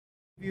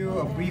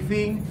A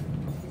briefing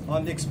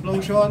on the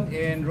explosion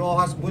in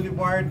Rojas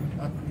Boulevard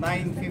at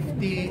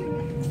 9:50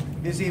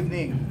 this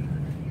evening.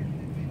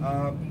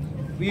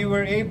 We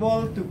were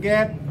able to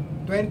get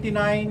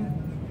 31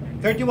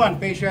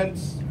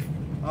 patients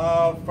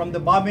from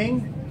the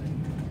bombing,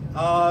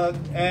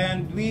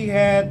 and we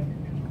had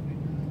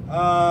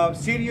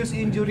serious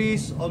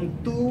injuries on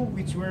 2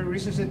 which were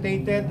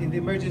resuscitated in the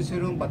emergency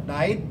room but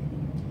died.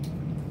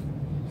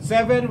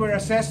 7 were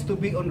assessed to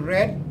be on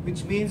red,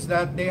 which means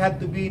that they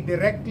had to be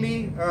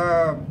directly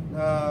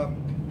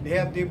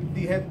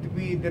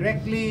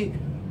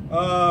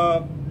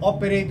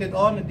operated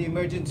on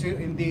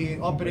in the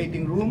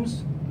operating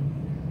rooms.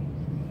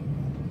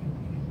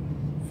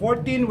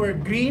 14 were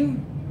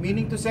green,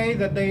 meaning to say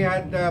that they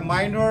had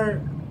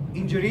minor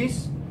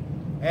injuries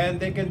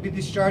and they can be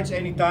discharged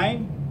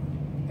anytime.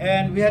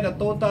 And we had a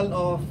total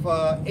of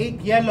 8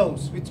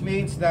 yellows, which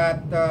means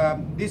that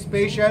these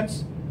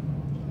patients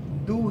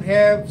do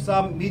have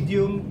some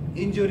medium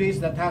injuries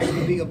that have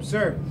to be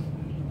observed.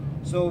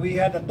 So we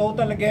had a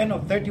total again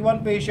of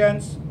 31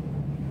 patients,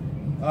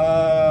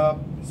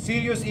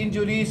 serious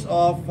injuries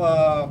of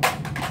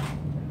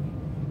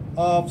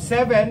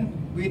 7,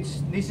 which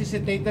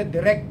necessitated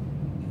direct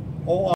OR.